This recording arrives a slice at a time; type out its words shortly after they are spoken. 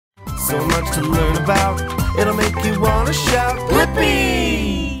so much to learn about. It'll make you want to shout,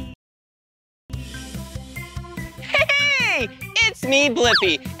 Blippi! Hey, it's me,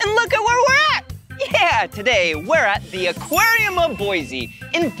 Blippi, and look at where we're at. Yeah, today we're at the Aquarium of Boise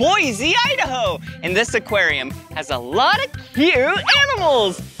in Boise, Idaho. And this aquarium has a lot of cute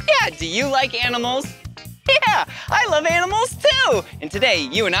animals. Yeah, do you like animals? Yeah, I love animals too. And today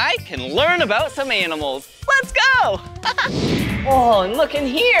you and I can learn about some animals. Let's go. Oh, and look in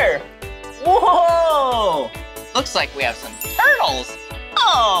here. Whoa, looks like we have some turtles.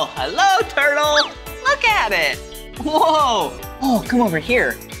 Oh, hello, turtle. Look at it. Whoa, oh, come over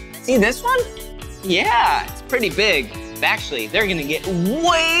here. See this one? Yeah, it's pretty big. Actually, they're gonna get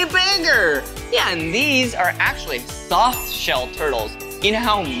way bigger. Yeah, and these are actually soft shell turtles. You know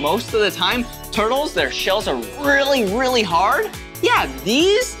how most of the time, turtles, their shells are really, really hard? Yeah,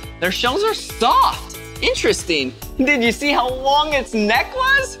 their shells are soft. Interesting. Did you see how long its neck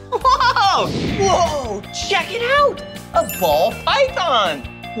was? Whoa, whoa, check it out. A ball python.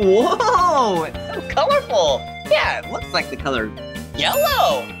 Whoa, it's so colorful. Yeah, it looks like the color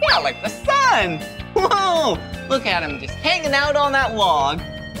yellow. Yeah, like the sun. Whoa, look at him just hanging out on that log.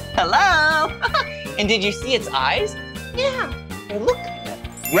 Hello. And did you see its eyes? Yeah, they look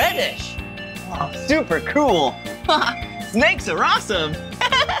reddish. Wow, super cool. Snakes are awesome.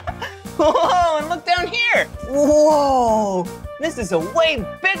 Whoa, and look down here. Whoa, this is a way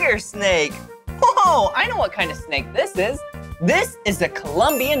bigger snake. Whoa, I know what kind of snake this is. This is a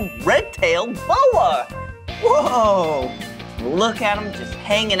Colombian red-tailed boa. Whoa, look at him just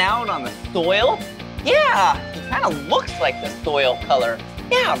hanging out on the soil. Yeah, he kind of looks like the soil color.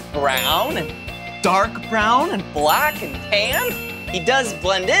 Yeah, brown and dark brown and black and tan. He does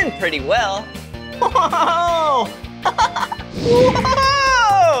blend in pretty well. Whoa!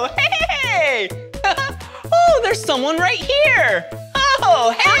 Whoa! Hey! Oh, there's someone right here.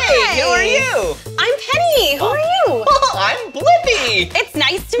 Oh, hey, Hi. Who are you? I'm Penny. Who are you? Oh, I'm Blippi. It's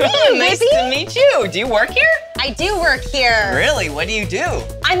nice to meet you, Nice Blippi. to meet you. Do you work here? I do work here. Really? What do you do?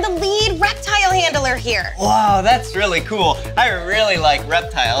 I'm the lead reptile handler here. Wow, that's really cool. I really like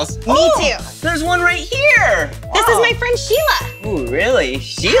reptiles. Me too. There's one right here. This is my friend Sheila. Ooh, really?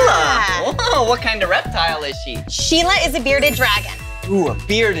 Sheila? Yeah. Whoa, what kind of reptile is she? Sheila is a bearded dragon. Ooh, a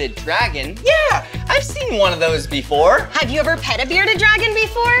bearded dragon? Yeah, I've seen one of those before. Have you ever pet a bearded dragon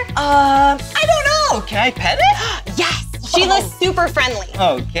before? I don't know. Can I pet it? Yes. Sheila's super friendly.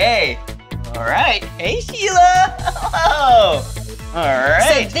 Okay. All right. Hey, Sheila. Hello. All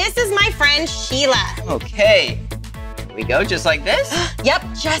right. So this is my friend Sheila. Okay. Here we go, just like this? Yep,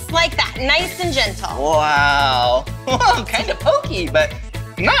 just like that. Nice and gentle. Wow. Kind of pokey, but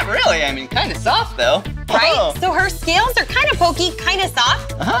not really. I mean, kind of soft though. Right? Oh. So her scales are kind of pokey, kind of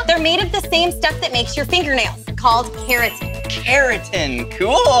soft. They're made of the same stuff that makes your fingernails, called keratin. Keratin,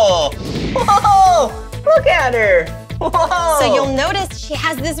 cool. Whoa, look at her. Whoa. So you'll notice she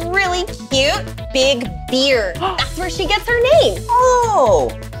has this really cute, big beard. That's where she gets her name.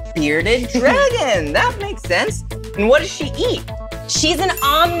 Oh, bearded dragon. That makes sense. And what does she eat? She's an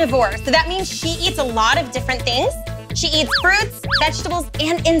omnivore, so that means she eats a lot of different things. She eats fruits, vegetables,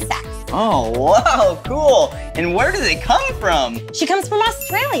 and insects. Oh, wow, cool. And where do they come from? She comes from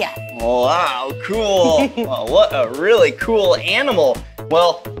Australia. Wow, cool. Wow, what a really cool animal.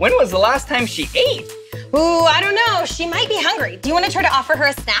 Well, when was the last time she ate? Ooh, I don't know. She might be hungry. Do you want to try to offer her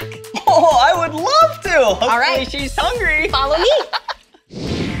a snack? Oh, I would love to. Hopefully All right. she's hungry. Follow me.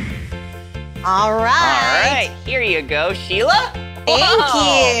 All right. All right, here you go, Sheila. Thank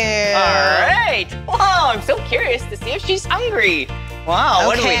you. All right. Wow, I'm so curious to see if she's hungry. Wow,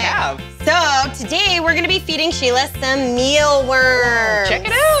 what do we have? So today we're gonna be feeding Sheila some mealworms. Check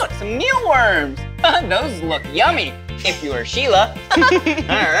it out, some mealworms. Those look yummy if you were Sheila.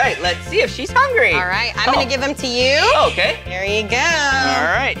 All right, let's see if she's hungry. All right, I'm gonna give them to you. Okay. Here you go.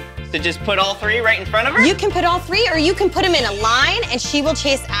 All right, so just put all three right in front of her? You can put all three, or you can put them in a line and she will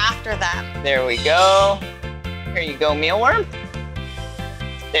chase after them. There we go. Here you go, mealworm.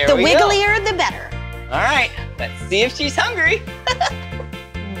 There The we go. wigglier, the better. All right, let's see if she's hungry.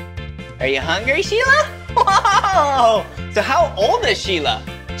 Are you hungry, Sheila? Whoa! So how old is Sheila?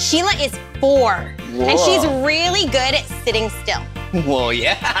 Sheila is 4, Whoa. and she's really good at sitting still. Well,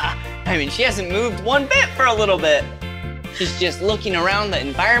 yeah. I mean, she hasn't moved one bit for a little bit. She's just looking around the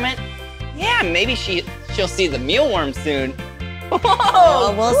environment. Yeah, maybe she'll see the mealworm soon. Whoa,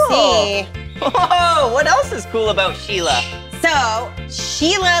 Oh, we'll see. Whoa, what else is cool about Sheila? So,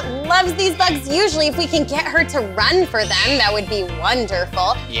 Sheila loves these bugs. Usually, if we can get her to run for them, that would be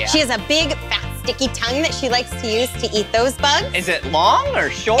wonderful. Yeah. She has a big, fat, sticky tongue that she likes to use to eat those bugs. Is it long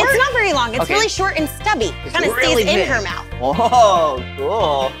or short? It's not very long. It's Okay. really short and stubby. It's Kind of really stays in big. her mouth. Whoa,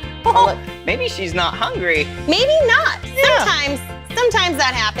 cool. Oh, look, maybe she's not hungry. Maybe not. Yeah. Sometimes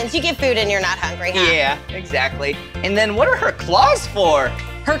that happens. You get food and you're not hungry, huh? Yeah, exactly. And then what are her claws for?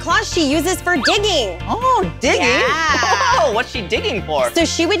 Her claws she uses for digging. Oh, digging? Yeah. Oh, what's she digging for? So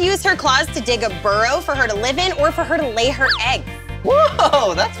she would use her claws to dig a burrow for her to live in or for her to lay her eggs.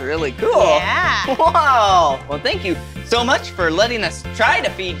 Whoa, that's really cool. Yeah. Wow. Well, thank you so much for letting us try to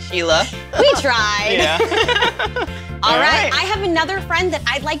feed Sheila. We tried. Yeah. All right, I have another friend that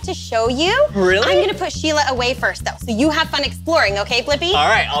I'd like to show you. Really? I'm gonna put Sheila away first though, so you have fun exploring, okay, Blippi? All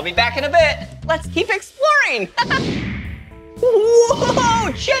right, I'll be back in a bit. Let's keep exploring.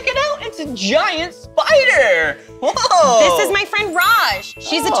 Whoa, check it out, it's a giant spider. Whoa. This is my friend Raj.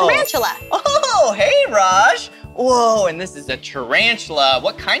 She's a tarantula. Oh, hey, Raj. Whoa, and this is a tarantula.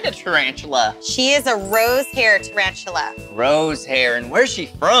 What kind of tarantula? She is a rose hair tarantula. Rose hair, and where's she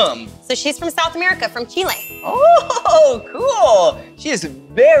from? So she's from South America, from Chile. Oh, cool. She is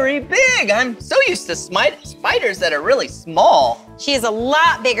very big. I'm so used to spiders that are really small. She is a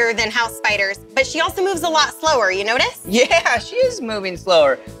lot bigger than house spiders, but she also moves a lot slower, you notice? Yeah, she is moving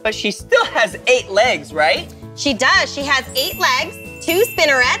slower, but she still has 8 legs, right? She does. She has 8 legs, 2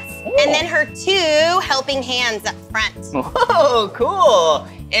 spinnerets, and then her 2 helping hands up front. Whoa, cool.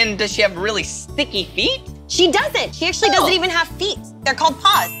 And does she have really sticky feet? She doesn't. She actually doesn't even have feet. They're called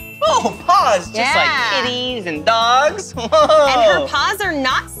paws. Oh, paws, just like kitties and dogs. Whoa. And her paws are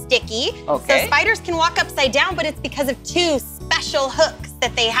not sticky. Okay. So spiders can walk upside down, but it's because of 2 special hooks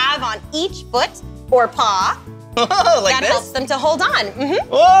that they have on each foot or paw. Like that this? helps them to hold on.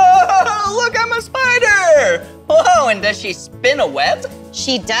 Whoa, look, I'm a spider. Whoa, and does she spin a web?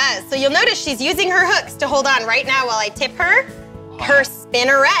 She does. So you'll notice she's using her hooks to hold on right now while I tip her. Her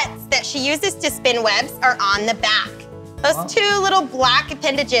spinnerets that she uses to spin webs are on the back. Those 2 little black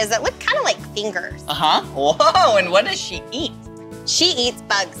appendages that look kind of like fingers. Uh-huh. Whoa, and what does she eat? She eats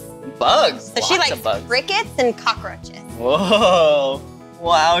bugs. Bugs? So she likes crickets and cockroaches. Whoa.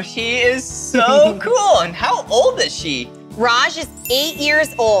 Wow, she is so cool. And how old is she? Raj is 8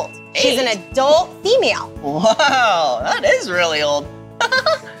 years old. She's an adult female. Wow, that is really old.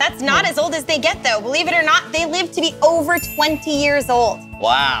 That's not as old as they get though. Believe it or not, they live to be over 20 years old.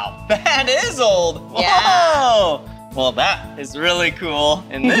 Wow, that is old. Yeah. Whoa. Well, that is really cool.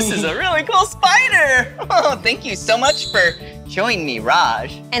 And this is a really cool spider. Oh, thank you so much for showing me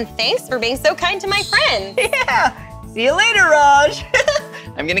Raj. And thanks for being so kind to my friend. Yeah. See you later, Raj.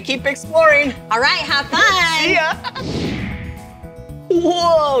 I'm gonna keep exploring. All right, have fun. See ya.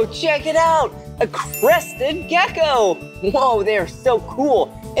 Whoa, check it out. A crested gecko. Whoa, they're so cool.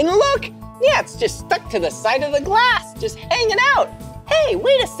 And look, yeah, it's just stuck to the side of the glass, just hanging out. Hey,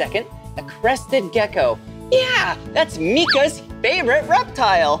 wait a second. A crested gecko. Yeah, that's Mika's favorite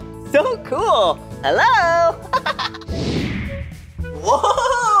reptile. So cool. Hello.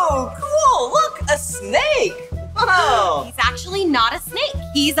 Whoa, cool. Look, a snake. Whoa. He's actually not a snake.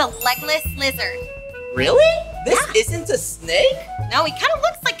 He's a legless lizard. Really? This isn't a snake? No, he kind of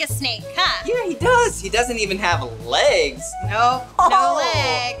looks like a snake, huh? Yeah, he does. He doesn't even have legs. No, no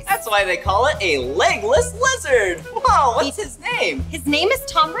legs. That's why they call it a legless lizard. Whoa, what's his name? His name is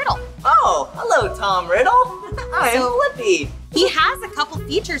Tom Riddle. Oh, hello, Tom Riddle. I'm Blippi. He has a couple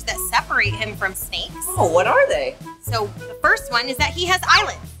features that separate him from snakes. Oh, what are they? So the first one is that he has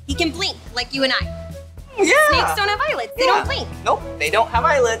eyelids. He can blink like you and I. Yeah. Snakes don't have eyelids. They don't blink. Nope, they don't have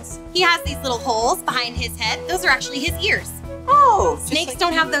eyelids. He has these little holes behind his head. Those are actually his ears. Oh. Snakes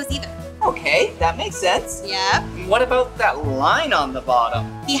don't have those either. Okay, that makes sense. Yep. What about that line on the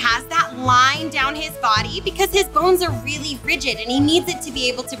bottom? He has that line down his body because his bones are really rigid and he needs it to be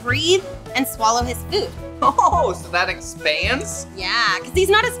able to breathe and swallow his food. Oh, so that expands? Yeah, because he's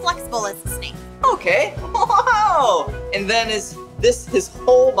not as flexible as a snake. Okay. Wow. And then is this his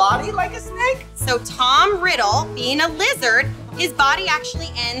whole body like a snake? So Tom Riddle, being a lizard, his body actually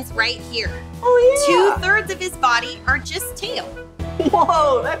ends right here. Oh, yeah. 2/3 of his body are just tail.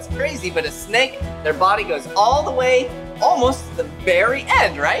 Whoa, that's crazy. But a snake, their body goes all the way, almost to the very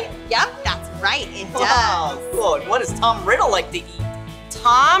end, right? Yep, that's right, it does. Wow, cool. And what does Tom Riddle like to eat?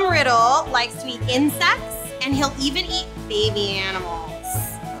 Tom Riddle likes to eat insects, and he'll even eat baby animals.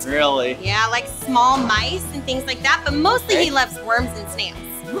 Really? Yeah, like small mice and things like that, but mostly he loves worms and snails.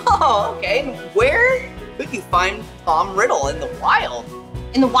 Oh, okay. And where could you find Tom Riddle in the wild?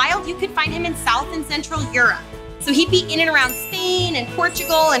 In the wild, you could find him in South and Central Europe. So he'd be in and around Spain and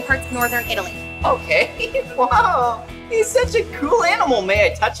Portugal and parts of northern Italy. Okay, wow. He's such a cool animal.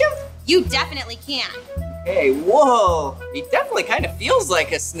 May I touch him? You definitely can. Hey, whoa. He definitely kind of feels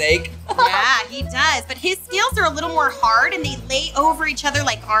like a snake. Yeah, he does, but his scales are a little more hard and they lay over each other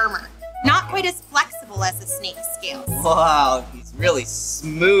like armor. Not quite as flexible as a snake's scales. Wow, he's It's really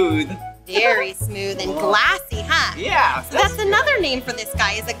smooth. Very smooth and glassy, huh? Yeah. So that's another name for this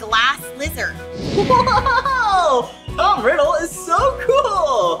guy, is a glass lizard. Whoa! Tom Riddle is so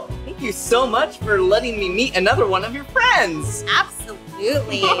cool! Thank you so much for letting me meet another one of your friends.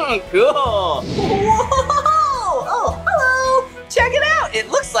 Absolutely. Cool. Whoa! Oh, hello! Check it out! It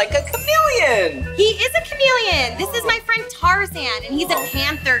looks like a chameleon! He is a chameleon. This is my friend Tarzan, and he's a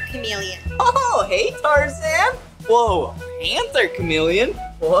panther chameleon. Oh, hey Tarzan! Whoa, panther chameleon?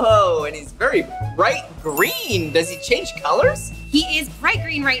 Whoa, and he's very bright green. Does he change colors? He is bright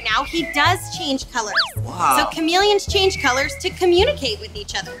green right now. He does change colors. Wow. So chameleons change colors to communicate with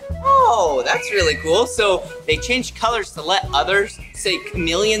each other. Oh, that's really cool. So they change colors to let others, say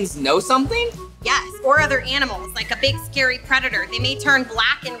chameleons, know something? Yes, or other animals, like a big scary predator. They may turn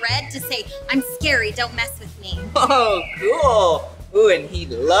black and red to say, I'm scary, don't mess with me. Oh, cool. Ooh, and he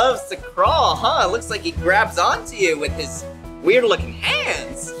loves to crawl, huh? Looks like he grabs onto you with his weird looking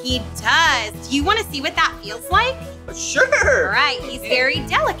hands. He does. Do you want to see what that feels like? Sure. All right, he's very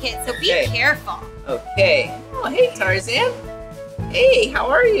delicate, so be careful. Okay. Oh, hey, Tarzan. Hey, how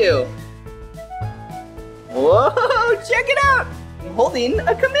are you? Whoa, check it out. I'm holding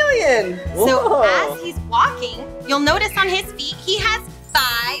a chameleon. Whoa. So as he's walking, you'll notice on his feet, he has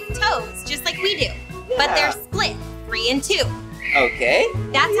 5 toes, just like we do. Yeah. But they're split, 3 and 2. Okay.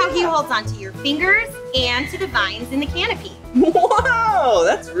 That's how he holds onto your fingers and to the vines in the canopy. Whoa,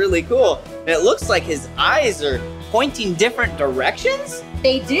 that's really cool. And it looks like his eyes are pointing different directions?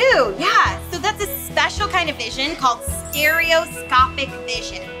 They do, yeah. So that's a special kind of vision called stereoscopic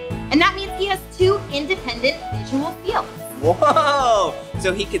vision. And that means he has 2 independent visual fields. Whoa,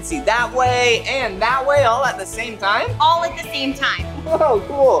 so he can see that way and that way all at the same time? All at the same time. Whoa,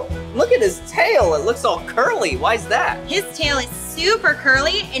 cool. Look at his tail, it looks all curly. Why's that? His tail is super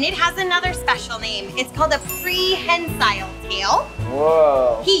curly and it has another special name. It's called a prehensile tail.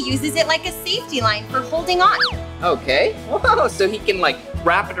 Whoa. He uses it like a safety line for holding on. Okay, whoa, so he can like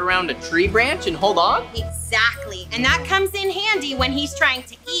wrap it around a tree branch and hold on? Exactly, and that comes in handy when he's trying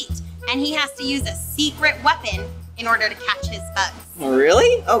to eat and he has to use a secret weapon in order to catch his bugs.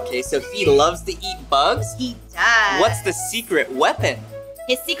 Really? Okay, so he loves to eat bugs? He does. What's the secret weapon?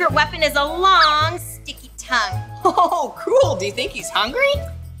 His secret weapon is a long, sticky tongue. Oh, cool. Do you think he's hungry?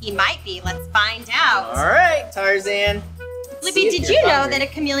 He might be. Let's find out. All right, Tarzan. Blippi, did you know that a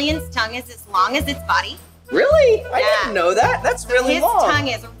chameleon's tongue is as long as its body? Really? I didn't know that. That's really long. His tongue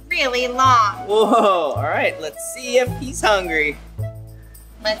is really long. Whoa. All right, let's see if he's hungry.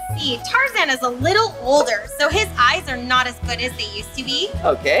 Let's see. Tarzan is a little older, so his eyes are not as good as they used to be.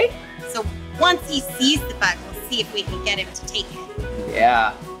 Okay. So once he sees the bug, we'll see if we can get him to take it.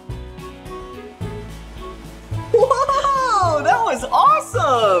 Yeah. Whoa, that was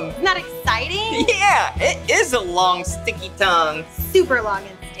awesome. Isn't that exciting? Yeah, it is a long, sticky tongue. Super long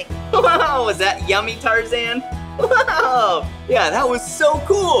and sticky. Wow, was that yummy, Tarzan? Wow, yeah, that was so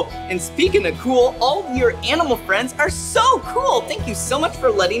cool. And speaking of cool, all of your animal friends are so cool. Thank you so much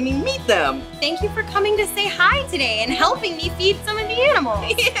for letting me meet them. Thank you for coming to say hi today and helping me feed some of the animals.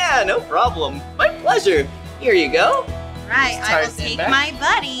 Yeah, no problem. My pleasure. Here you go. Right, I will take my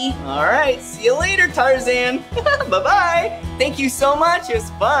buddy. All right, see you later, Tarzan. Bye-bye. Thank you so much, it was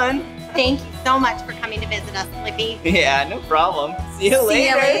fun. Thank you so much for coming to visit us, Blippi. Yeah, no problem. See you later. See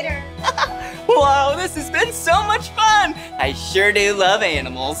you later. Wow, this has been so much fun. I sure do love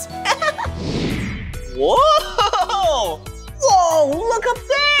animals. Whoa! Whoa, look up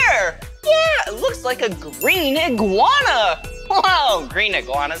there. Yeah, it looks like a green iguana. Wow, green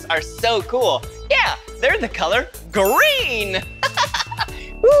iguanas are so cool. Yeah, they're the color green.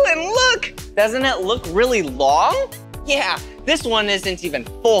 Ooh, and look, doesn't it look really long? Yeah, this one isn't even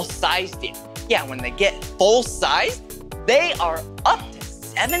full-sized yet. Yeah, when they get full-sized, they are up to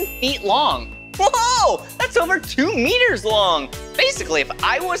 7 feet long. Whoa, that's over 2 meters long. Basically, if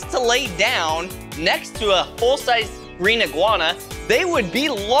I was to lay down next to a full-size green iguana, they would be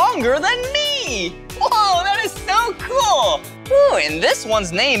longer than me. Whoa, that is so cool. Ooh, and this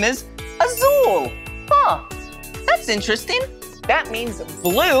one's name is Azul. Huh, that's interesting. That means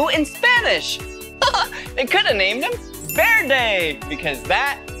blue in Spanish. They could have named him Verde because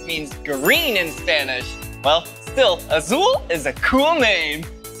that means green in Spanish. Well, still, Azul is a cool name.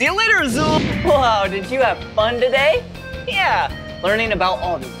 See you later, Azul. Wow, did you have fun today? Yeah, learning about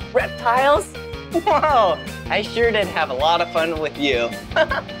all these reptiles. Wow, I sure did have a lot of fun with you.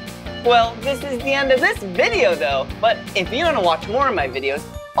 Well, this is the end of this video though, but if you want to watch more of my videos,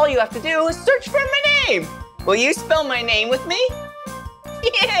 all you have to do is search for my name. Will you spell my name with me?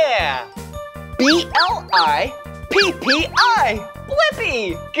 Yeah, B-L-I-P-P-I,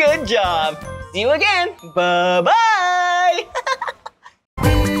 Blippi. Good job. See you again. Bye-bye.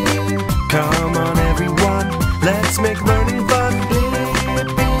 Let's make learning fun.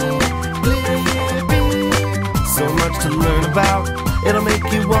 Blippi. So much to learn about, it'll make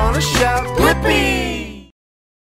you wanna shout, Blippi!